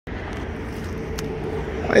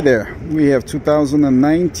Hi there, we have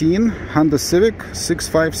 2019 Honda Civic.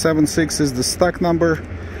 6576 is the stock number.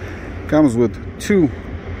 Comes with two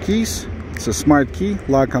keys. It's a smart key,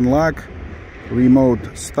 lock unlock, remote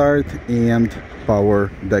start, and power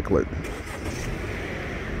deck lid.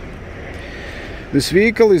 This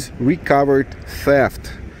vehicle is recovered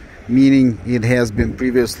theft, meaning it has been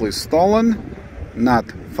previously stolen, not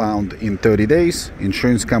found in 30 days.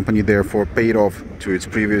 Insurance company therefore paid off to its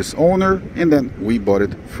previous owner, and then we bought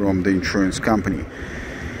it from the insurance company.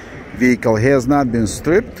 Vehicle has not been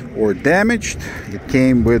stripped or damaged. It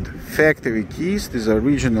came with factory keys. These are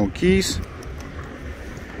original keys.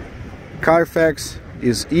 Carfax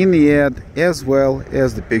is in the ad, as well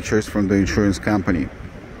as the pictures from the insurance company.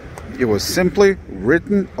 It was simply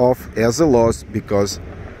written off as a loss because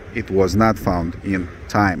it was not found in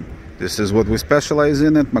time. This is what we specialize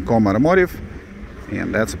in at Macomb Automotive,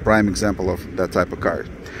 and that's a prime example of that type of car.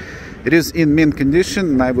 It is in mint condition,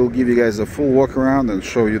 and I will give you guys a full walk around and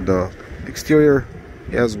show you the exterior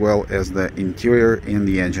as well as the interior and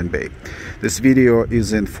the engine bay. This video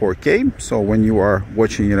is in 4K, so when you are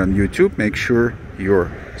watching it on YouTube, make sure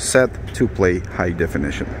you're set to play high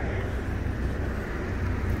definition.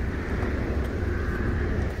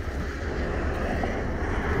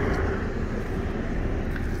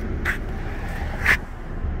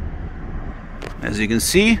 As you can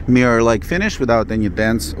see, mirror-like finish without any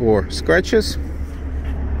dents or scratches.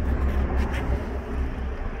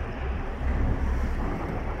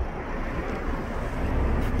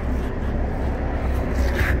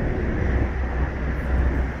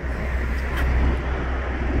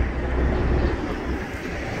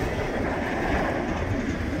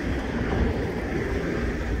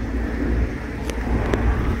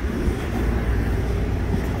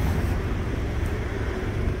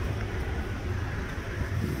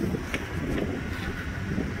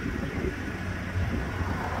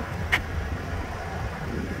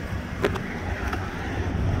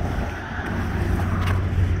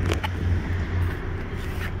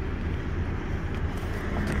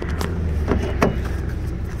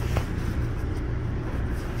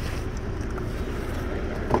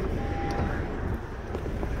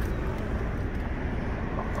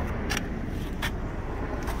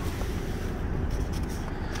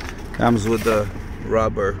 Comes with the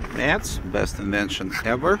rubber mats, best invention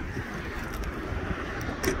ever.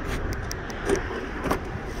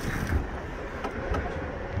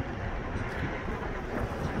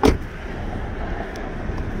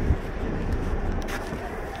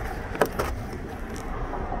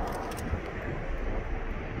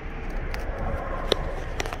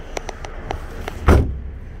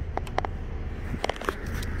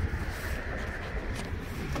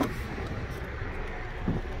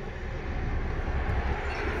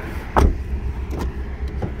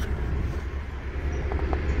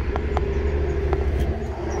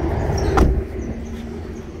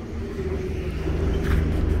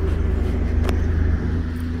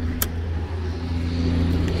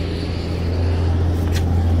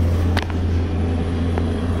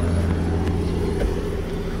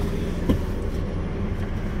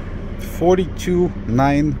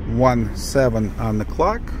 $42,917 on the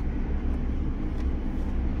clock.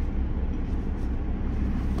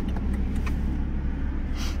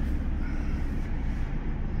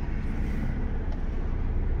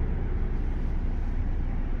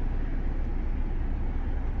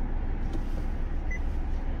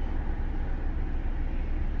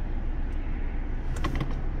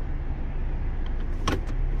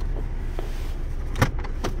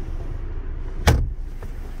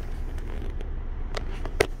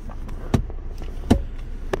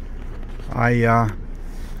 I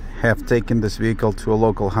have taken this vehicle to a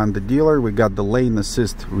local Honda dealer. We got the lane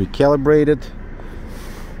assist recalibrated.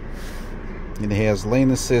 It has lane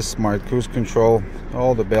assist, smart cruise control,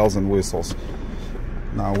 all the bells and whistles.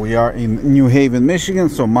 Now we are in New Haven, Michigan,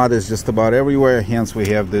 so mud is just about everywhere, hence we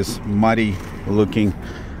have this muddy looking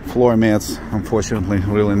floor mats. Unfortunately,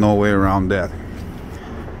 really no way around that.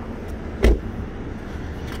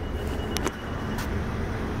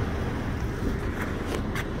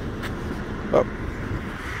 Oh,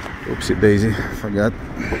 oopsie daisy, forgot.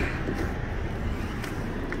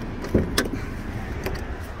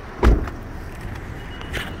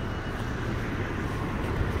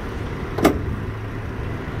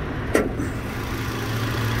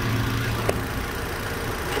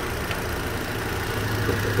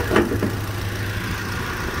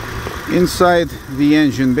 Inside the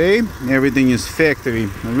engine bay, everything is factory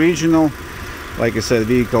original. Like I said,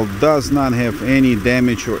 vehicle does not have any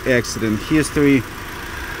damage or accident history.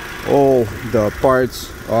 All the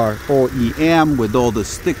parts are OEM with all the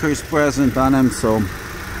stickers present on them, so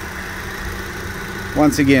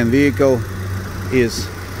Once again, vehicle is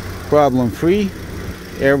problem-free.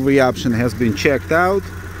 Every option has been checked out,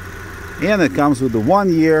 and it comes with a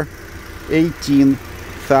 1-year,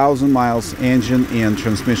 18,000 miles engine and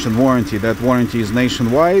transmission warranty. That warranty is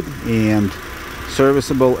nationwide and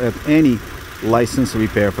serviceable at any licensed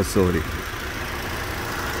repair facility.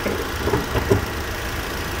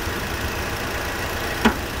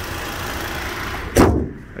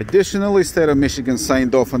 Additionally, State of Michigan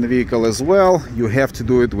signed off on the vehicle as well. You have to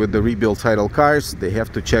do it with the rebuild title cars. They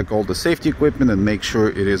have to check all the safety equipment and make sure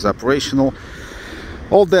it is operational.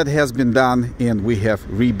 All that has been done, and we have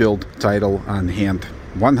rebuild title on hand,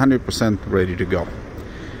 100% ready to go.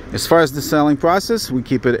 As far as the selling process, we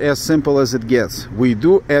keep it as simple as it gets. We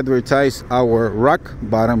do advertise our rock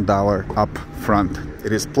bottom dollar up front.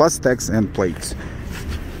 It is plus tax and plates.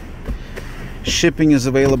 Shipping is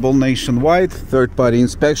available nationwide. Third-party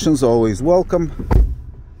inspections always welcome.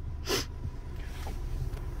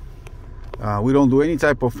 We don't do any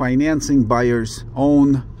type of financing. Buyers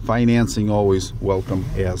own financing, always welcome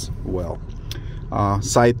as well.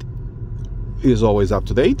 Site is always up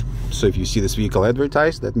to date, so if you see this vehicle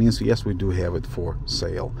advertised, that means yes, we do have it for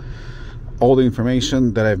sale. All the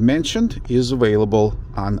information that I've mentioned is available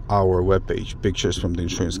on our webpage. Pictures from the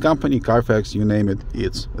insurance company, Carfax, you name it,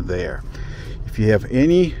 it's there. If you have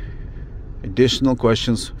any additional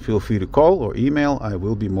questions, feel free to call or email. I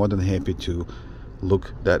will be more than happy to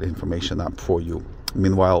look that information up for you.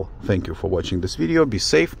 Meanwhile, thank you for watching this video. Be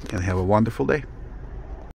safe and have a wonderful day.